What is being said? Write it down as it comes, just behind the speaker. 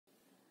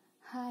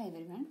Hi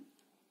everyone.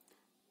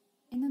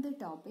 Another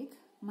topic,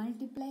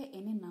 multiply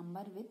any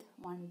number with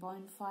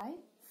 1.5,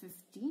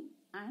 15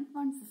 and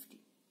 150.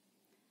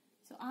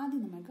 So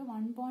ആദ്യം നമുക്ക്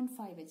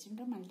 1.5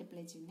 വെച്ചിട്ട്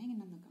multiply ചെയ്യുന്നത്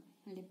എങ്ങനെ നോക്കാം.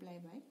 Multiply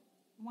by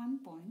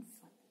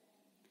 1.5.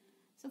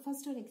 So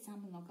first ഒരു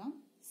എക്സാമ്പിൾ നോക്കാം.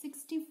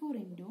 64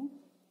 into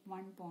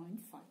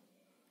 1.5.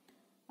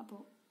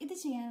 അപ്പോൾ ഇത്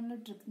ചെയ്യാനുള്ള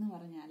ട്രിക്ക് എന്ന്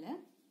പറഞ്ഞാൽ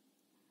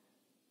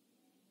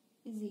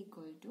is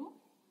equal to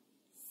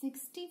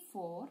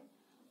 64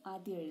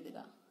 ആദ്യം എഴുതുക.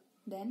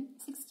 Then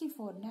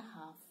 64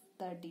 half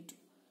 32.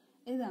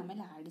 ഇത് തമ്മിൽ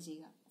ആഡ്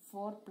ചെയ്യുക.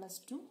 4 plus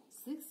 2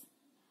 6.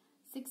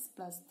 6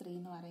 plus 3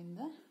 എന്ന്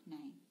പറയുന്നത്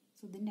 9.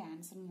 സോ ഇതിന്റെ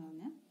ആൻസർ എന്ന്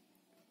പറഞ്ഞാൽ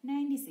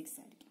 96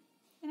 ആയിരിക്കും.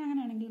 ഇനി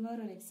അങ്ങനെയാണെങ്കിൽ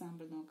വേറൊരു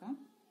എക്സാമ്പിൾ നോക്കാം.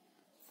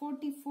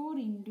 44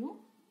 into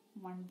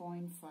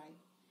 1.5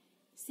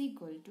 is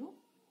equal to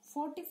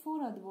 44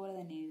 അതുപോലെ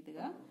തന്നെ എഴുതുക.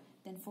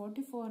 Then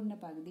 44ന്റെ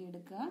പകുതി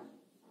എടുക്കുക.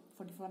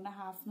 44ന്റെ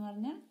ഹാഫ് എന്ന്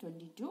പറഞ്ഞാൽ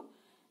 22.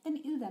 Then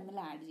ഇത് തമ്മിൽ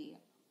ആഡ്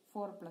ചെയ്യുക.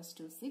 4 plus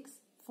 2 6.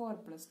 4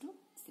 plus 2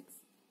 6.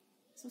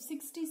 So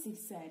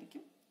 66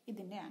 ആയിരിക്കും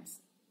ഇതിന്റെ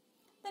ആൻസർ.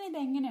 then ഇത്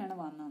എങ്ങനെയാണ്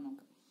വന്നത്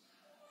നോക്കാം.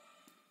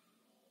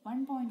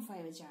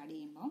 1.5 വെച്ച് ആഡ്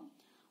ചെയ്യുമ്പോൾ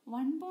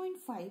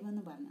 1.5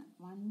 എന്ന് പറഞ്ഞാൽ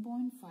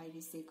 1.5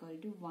 is equal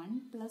to 1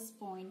 plus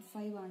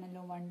 0.5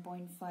 ആണല്ലോ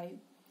 1.5.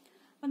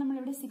 അപ്പൊ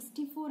നമ്മളിവിടെ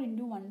 64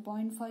 into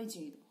 1.5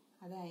 ചെയ്തു.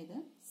 അതായത്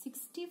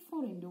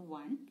 64 into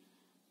 1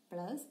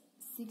 plus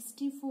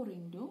 64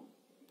 into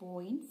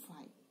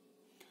 0.5.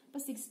 അപ്പൊ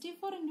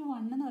 64 into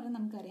 1 എന്ന് പറഞ്ഞാൽ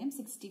നമുക്കറിയാം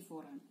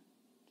 64 ആണ്.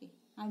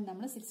 അത്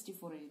നമ്മൾ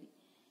 64 എഴുതി.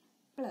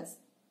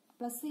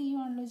 പ്ലസ്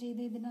ചെയ്യുവാണല്ലോ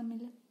ചെയ്ത് ഇതിന്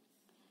തമ്മിൽ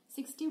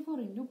 64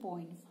 into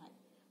 0.5.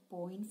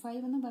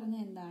 0.5 എന്ന്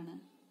പറഞ്ഞാൽ എന്താണ്?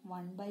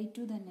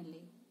 1/2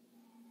 തന്നെയല്ലേ.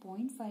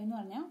 0.5 എന്ന്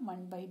പറഞ്ഞാൽ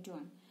 1/2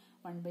 ആണ്.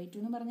 1/2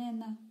 എന്ന് പറഞ്ഞാൽ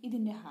എന്താ?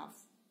 ഇതിന്റെ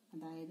ഹാഫ്,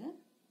 അതായത്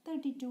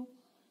 32.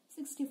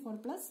 64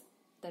 plus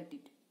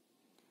 32.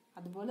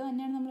 അതുപോലെ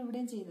തന്നെയാണ് നമ്മൾ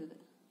ഇവിടെയും ചെയ്തത്.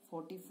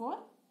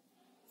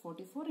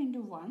 44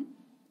 into 1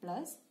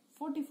 plus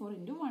 44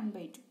 into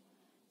 1/2.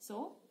 സോ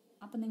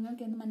അപ്പൊ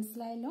നിങ്ങൾക്ക് എന്ത്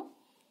മനസ്സിലായല്ലോ?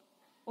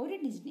 ഒരു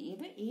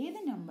ഡിജിറ്റ് ഏത്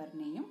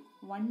നമ്പറിനെയും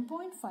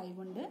 1.5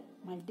 കൊണ്ട്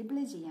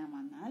മൾട്ടിപ്ലൈ ചെയ്യാൻ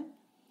വന്നാൽ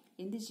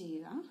എന്ത്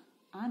ചെയ്യുക?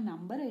 ആ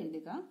നമ്പർ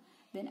എഴുതുക,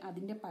 ദെൻ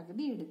അതിന്റെ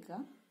പകുതി എടുക്കുക,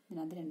 ദെൻ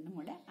അത് രണ്ടും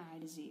കൂടെ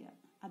ആഡ് ചെയ്യുക.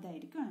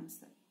 അതായിരിക്കും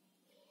ആൻസർ.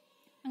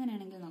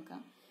 അങ്ങനെയാണെങ്കിൽ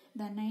നോക്കാം.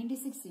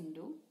 96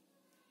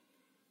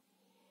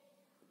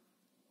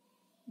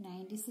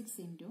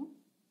 into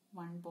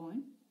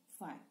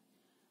 1.5.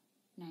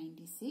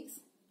 96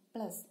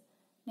 plus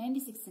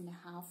 96ന്റെ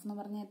ഹാഫ് എന്ന്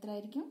പറഞ്ഞാൽ എത്ര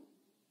ആയിരിക്കും?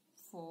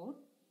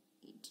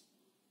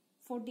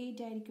 48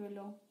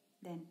 ആയിരിക്കുമല്ലോ.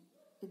 ദെൻ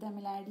ഇത്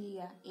തമ്മിൽ ആഡ്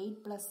ചെയ്യുക. 8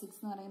 plus 6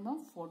 എന്ന് പറയുമ്പോൾ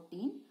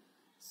 14.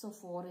 സോ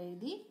 4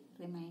 എഴുതി,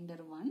 റിമൈൻഡർ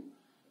 1.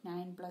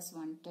 9 plus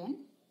 1 10.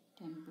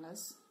 10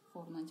 plus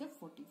 4 എന്ന് വെച്ചാൽ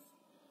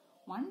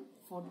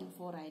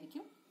 144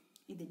 ആയിരിക്കും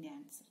ഇതിന്റെ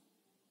ആൻസർ.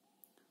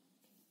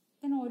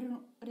 ദെൻ ഒരു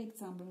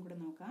എക്സാമ്പിൾ കൂടെ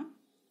നോക്കാം.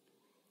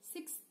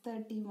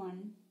 631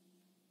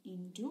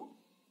 into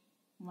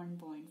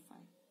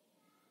 1.5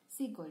 is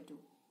equal to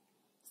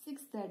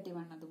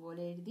 631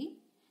 അതുപോലെ എഴുതി.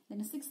 then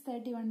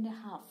 631ന്റെ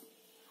ഹാഫ്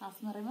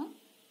എന്ന് പറയുമ്പോൾ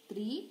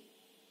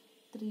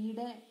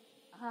 3യുടെ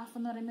ഹാഫ്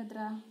എന്ന് പറയുമ്പോൾ എത്ര?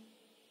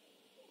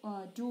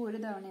 2 ഒരു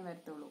തവണയെ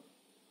വരത്തുള്ളൂ.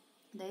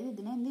 അതായത്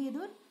ഇതിനെ എന്ത്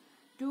ചെയ്തു?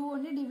 2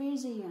 കൊണ്ട് ഡിവൈഡ്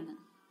ചെയ്യാണ്.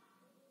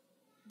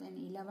 then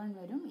 11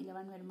 വരും.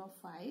 11 വരുമ്പോൾ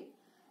 5.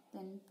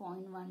 then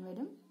 0.1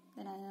 വരും.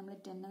 then അതിന് നമ്മൾ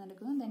 10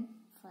 എടുക്കുന്നു. then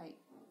 5.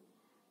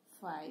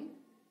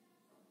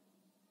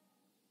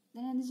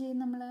 then എന്ത് ചെയ്യും?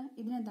 നമ്മൾ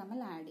ഇതിനെ തമ്മിൽ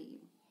ആഡ്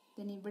ചെയ്യും.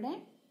 then ഇവിടെ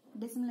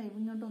ഡെസിമൽ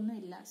ഇങ്ങോട്ടൊന്നും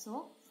ഇല്ല. സോ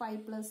 5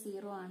 plus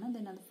 0 ആണ്.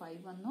 then അത്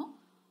 5 വന്നു.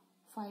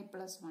 5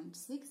 plus 1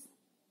 6.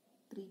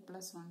 3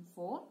 plus 1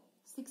 4.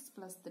 6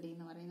 plus 3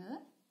 എന്ന് പറയുന്നത്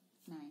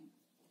 9.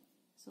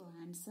 സോ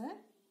ആൻസർ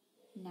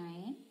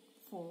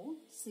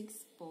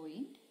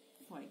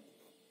 946.5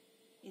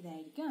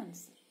 ഇതായിരിക്കും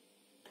ആൻസർ.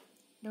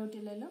 ഡൗട്ട്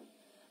ഇല്ലല്ലോ?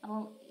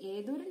 അപ്പോൾ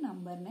ഏതൊരു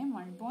നമ്പറിനെ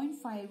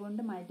 1.5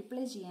 കൊണ്ട്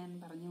മൾട്ടിപ്ലൈ ചെയ്യാൻ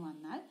പറഞ്ഞു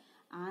വന്നാൽ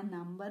ആ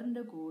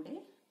നമ്പറിന്റെ കൂടെ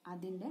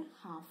അതിന്റെ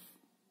ഹാഫ്,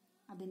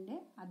 അത്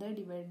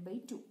ഡിവൈഡ് ബൈ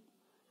 2,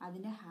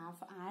 അതിന്റെ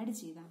ഹാഫ് ആഡ്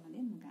ചെയ്താൽ മതി,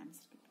 നമുക്ക്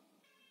ആൻസർ കിട്ടും.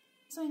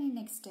 സോ ഇനി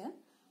നെക്സ്റ്റ്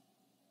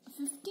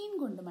 15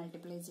 കൊണ്ട്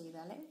മൾട്ടിപ്ലൈ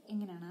ചെയ്താൽ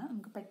എങ്ങനെയാണ്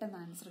നമുക്ക് പെട്ടെന്ന്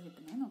ആൻസർ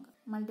കിട്ടുന്നത് നോക്കാം.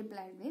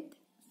 Multiply with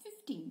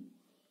 15.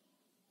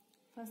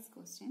 First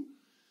question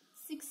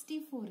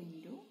 64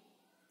 into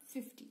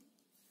 50.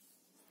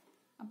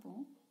 അപ്പോൾ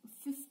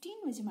 15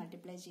 വെച്ച്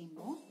മൾട്ടിപ്ലൈ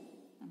ചെയ്യുമ്പോൾ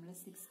നമ്മൾ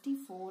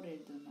 64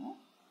 എഴുതുന്നു.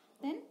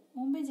 ദെൻ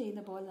മുമ്പേ ചെയ്ത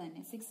പോലെ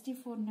തന്നെ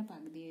 64ന്റെ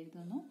പകുതി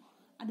എഴുതുന്നു,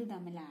 അത്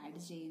തമ്മിൽ ആഡ്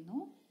ചെയ്യുന്നു.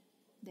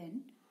 ദെൻ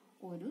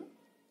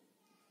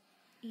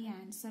ഈ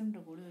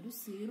ആൻസറിന്റെ കൂടെ ഒരു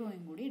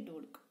 0യും കൂടി ഇട്ട്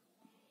കൊടുക്കും.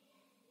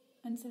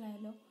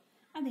 മനസ്സിലായല്ലോ?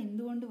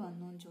 അതെന്തുകൊണ്ട്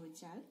വന്നു എന്ന്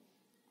ചോദിച്ചാൽ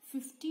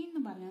 15 എന്ന്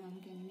പറഞ്ഞാൽ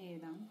നമുക്ക് എങ്ങനെ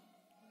എഴുതാം?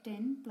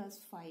 10 plus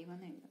 5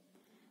 എന്ന് എഴുതാം.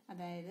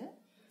 അതായത്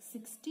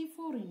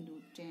 64 into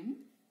 10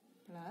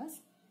 plus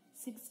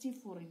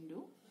 64 into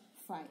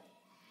 5.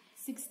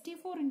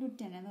 64 into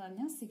 10 എന്ന്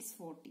പറഞ്ഞാൽ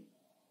 640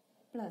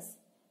 പ്ലസ്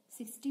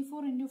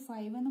 64 into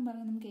 5 എന്ന്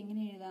പറഞ്ഞാൽ നമുക്ക്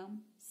എങ്ങനെ എഴുതാം?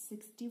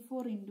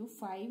 64 into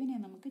 5നെ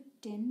നമുക്ക്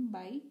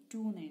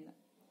 10/2 എന്ന് എഴുതാം.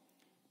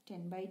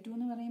 10/2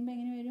 എന്ന് പറയുമ്പോൾ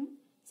എങ്ങനെ വരും?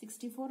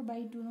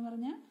 64/2 എന്ന്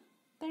പറഞ്ഞാൽ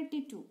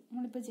 32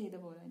 നമ്മളിപ്പോൾ ചെയ്ത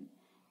പോലെ തന്നെ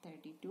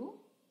 32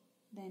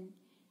 ദെൻ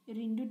ഒരു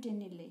ഇൻറ്റു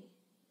 10 ഇല്ലേ,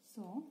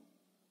 സോ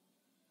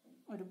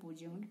ഒരു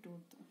 0 കൊണ്ട് 2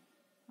 കൊടുത്തു.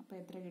 അപ്പോൾ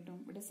എത്ര കിട്ടും?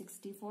 ഇവിടെ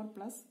 64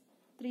 പ്ലസ്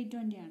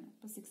 320 ആണ്.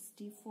 അപ്പോൾ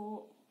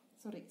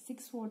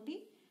 640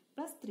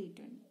 പ്ലസ്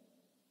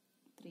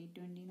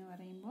 320 എന്ന്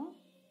പറയുമ്പോൾ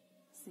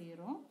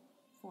 0,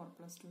 4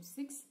 പ്ലസ് 2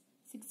 6,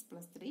 6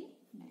 പ്ലസ് 3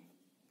 9.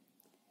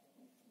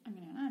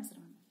 അങ്ങനെയാണ് ആൻസർ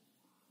വന്നത്.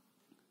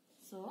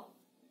 സോ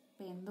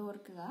ഇപ്പോൾ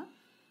എന്തോർക്കുക,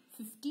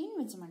 15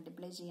 വെച്ച്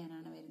മൾട്ടിപ്ലൈ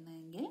ചെയ്യാനാണ്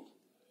വരുന്നതെങ്കിൽ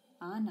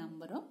ആ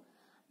നമ്പറും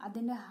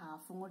അതിൻ്റെ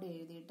ഹാഫും കൂടെ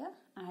എഴുതിയിട്ട്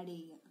ആഡ്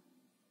ചെയ്യുക.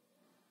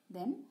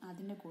 ദെൻ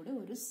അതിൻ്റെ കൂടെ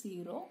ഒരു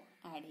 0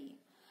 ആഡ് ചെയ്യുക.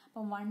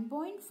 അപ്പം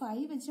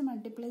 1.5 വെച്ച്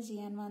മൾട്ടിപ്ലൈ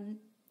ചെയ്യാൻ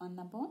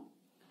വന്നപ്പോൾ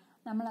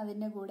നമ്മൾ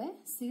അതിൻ്റെ കൂടെ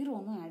 0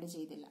 ഒന്നും ആഡ്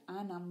ചെയ്തില്ല. ആ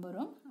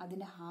നമ്പറും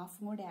അതിൻ്റെ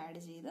ഹാഫും കൂടെ ആഡ്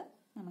ചെയ്ത്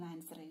നമ്മൾ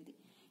ആൻസർ എഴുതി.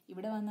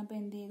 ഇവിടെ വന്നപ്പോൾ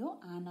എന്ത് ചെയ്തു?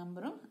 ആ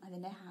നമ്പറും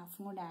അതിൻ്റെ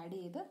ഹാഫും കൂടെ ആഡ്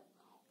ചെയ്ത്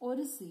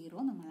ഒരു 0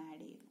 നമ്മൾ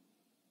ആഡ് ചെയ്തു.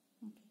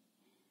 ഓക്കെ,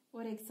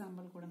 ഒരു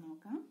എക്സാമ്പിൾ കൂടെ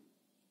നോക്കാം.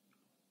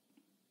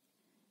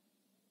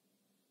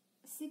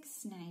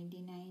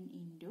 699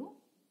 ഇൻറ്റു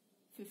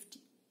 50.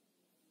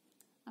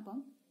 അപ്പം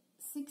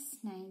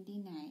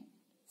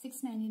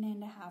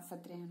 699ൻ്റെ ഹാഫ്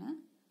എത്രയാണ്?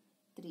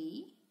 3,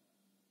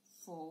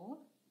 4,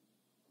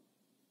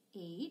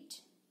 8,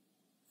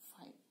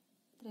 5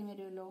 ഇത്രയും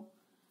വരുമല്ലോ.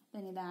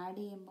 ദെൻ ഇത് ആഡ്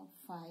ചെയ്യുമ്പോൾ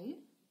 5,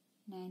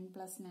 9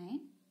 പ്ലസ് 9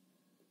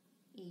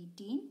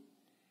 18,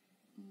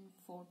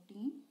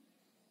 14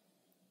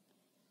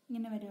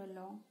 ഇങ്ങനെ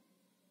വരുമല്ലോ.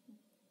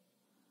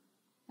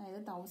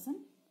 അതായത്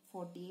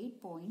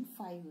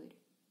 1048.5 വരും.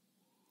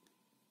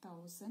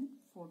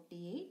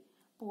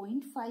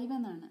 1048.5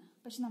 എന്നാണ്.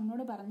 പക്ഷെ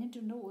നമ്മളോട്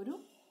പറഞ്ഞിട്ടുണ്ട് ഒരു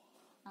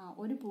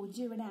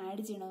 0 ഇവിടെ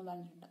ആഡ് ചെയ്യണമെന്ന്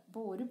പറഞ്ഞിട്ടുണ്ട്.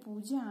 അപ്പോൾ ഒരു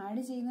 0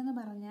 ആഡ് ചെയ്യുന്നതെന്ന്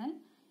പറഞ്ഞാൽ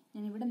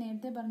ഞാൻ ഇവിടെ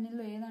നേരത്തെ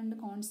പറഞ്ഞല്ലോ ഏതാണ്ട്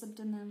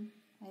കോൺസെപ്റ്റ് എന്ന്,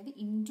 അതായത്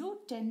ഇൻറ്റു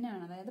 10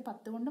 ആണ്. അതായത്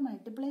 10 കൊണ്ട്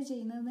മൾട്ടിപ്ലൈ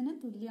ചെയ്യുന്നതിന്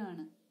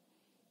തുല്യമാണ്.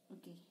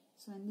 ഓക്കെ,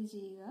 സോ എന്ത്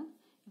ചെയ്യുക,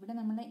 ഇവിടെ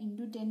നമ്മൾ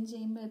ഇൻറ്റു 10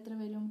 ചെയ്യുമ്പോൾ എത്ര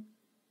വരും?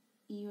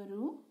 ഈ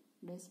ഒരു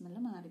ഡെസിമൽ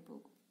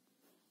മാറിപ്പോകും.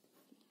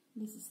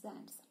 This is the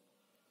answer.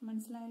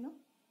 മനസ്സിലായല്ലോ?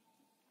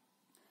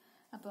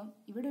 അപ്പം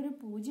ഇവിടെ ഒരു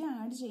 0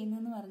 ആഡ്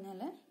ചെയ്യുന്നതെന്ന് പറഞ്ഞാൽ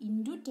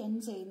ഇൻറ്റു 10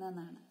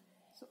 ചെയ്യുന്നതെന്നാണ്.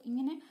 സോ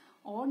ഇങ്ങനെ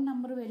ഓഡ്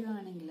നമ്പർ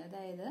വരുവാണെങ്കിൽ,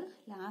 അതായത്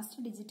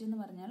ലാസ്റ്റ് ഡിജിറ്റ് എന്ന്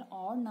പറഞ്ഞാൽ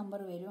ഓഡ് നമ്പർ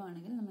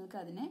വരുവാണെങ്കിൽ നമുക്ക്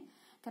അതിനെ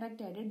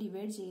കറക്റ്റായിട്ട്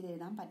ഡിവൈഡ് ചെയ്ത്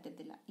എഴുതാൻ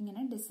പറ്റത്തില്ല.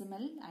 ഇങ്ങനെ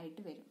ഡെസിമൽ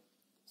ആയിട്ട് വരും.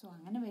 സോ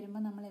അങ്ങനെ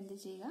വരുമ്പോൾ നമ്മൾ എന്ത്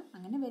ചെയ്യുക?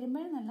 അങ്ങനെ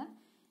വരുമ്പോഴെന്നല്ല,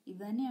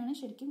 ഇത് തന്നെയാണ്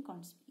ശരിക്കും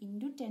കോൺസെപ്റ്റ്.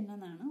 ഇൻറ്റു 10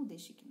 എന്നാണ്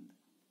ഉദ്ദേശിക്കുന്നത്.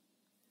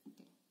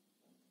 ഓക്കെ,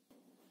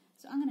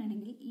 സോ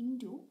അങ്ങനെയാണെങ്കിൽ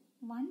ഇൻറ്റു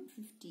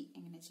 150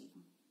 എങ്ങനെ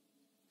ചെയ്യും?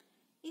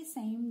 ഈ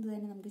സെയിം ഇത്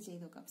തന്നെ നമുക്ക്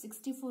ചെയ്ത് നോക്കാം.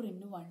 64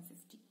 ഇൻറ്റു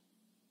 150.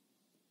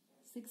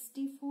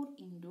 64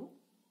 ഇൻറ്റു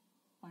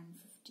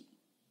 150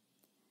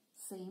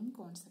 സെയിം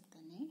കോൺസെപ്റ്റ്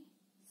തന്നെ.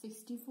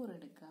 64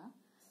 എടുക്കുക,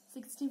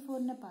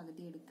 64ൻ്റെ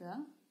പകുതി എടുക്കുക,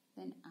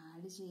 ദെൻ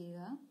ആഡ് ചെയ്യുക.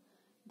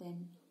 ദെൻ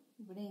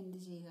ഇവിടെ എന്ത്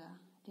ചെയ്യുക?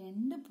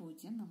 2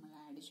 0 നമ്മൾ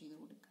ആഡ് ചെയ്ത്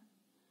കൊടുക്കുക.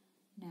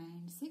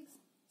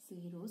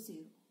 9600.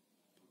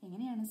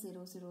 എങ്ങനെയാണ്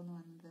 00 എന്ന്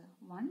വന്നത്?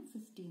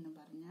 150 എന്ന്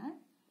പറഞ്ഞാൽ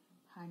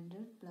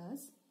 100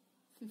 പ്ലസ്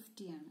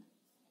 50 ആണ്.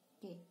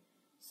 Okay,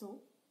 so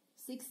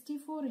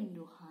 64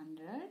 into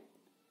 100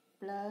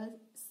 plus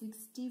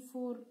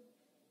 64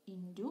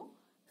 into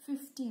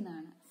 50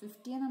 എന്നാണ്.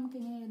 50 നമുക്ക്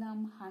എങ്ങനെ എഴുതാം?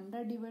 100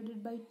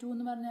 ഡിവൈഡഡ് ബൈ 2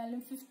 എന്ന് പറഞ്ഞാലും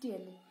 50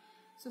 അല്ലേ.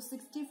 സോ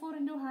 64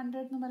 ഇൻറ്റു 100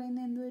 എന്ന്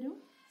പറയുന്നത് എന്ത് വരും?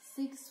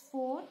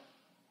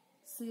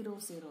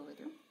 6400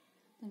 വരും.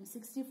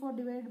 64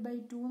 ഡിവൈഡഡ് ബൈ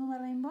 2 എന്ന്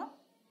പറയുമ്പോൾ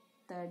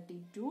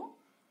 32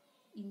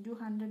 ഇൻറ്റു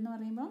 100 എന്ന്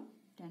പറയുമ്പോൾ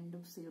 2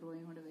 0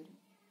 കൂടെ വരും.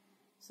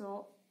 സോ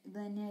ഇത്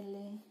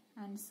തന്നെയല്ലേ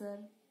ആൻസർ?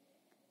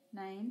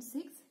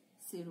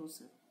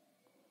 9600.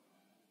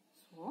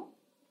 സോ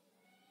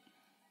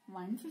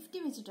 150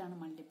 വെച്ചിട്ടാണ്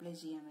മൾട്ടിപ്ലൈ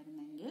ചെയ്യാൻ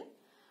വരുന്നതെങ്കിൽ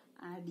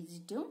ആ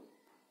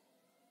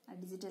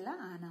ഡിജിറ്റല്ല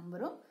ആ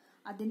നമ്പറും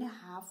അതിൻ്റെ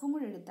ഹാഫും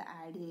കൂടെ എടുത്ത്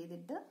ആഡ്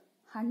ചെയ്തിട്ട്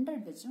 100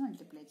 വെച്ച്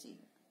മൾട്ടിപ്ലൈ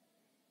ചെയ്യുക.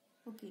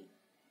 ഓക്കെ,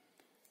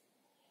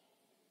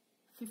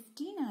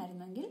 15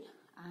 ആയിരുന്നെങ്കിൽ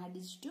ആ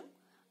ഡിജിറ്റും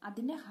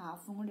അതിൻ്റെ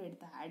ഹാഫും കൂടെ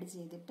എടുത്ത് ആഡ്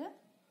ചെയ്തിട്ട്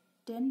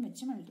 10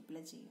 വെച്ച്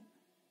മൾട്ടിപ്ലൈ ചെയ്യുക.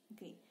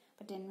 ഓക്കെ,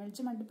 അപ്പോൾ 10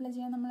 വെച്ച് മൾട്ടിപ്ലൈ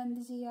ചെയ്യാൻ നമ്മൾ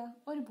എന്ത് ചെയ്യുക?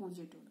 ഒരു 0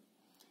 ഇട്ട് കൊടുക്കും.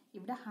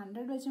 ഇവിടെ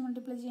 100 വെച്ച്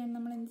മൾട്ടിപ്ലൈ ചെയ്യാൻ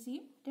നമ്മൾ എന്ത്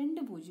ചെയ്യും?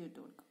 2 0 ഇട്ട്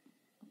കൊടുക്കും.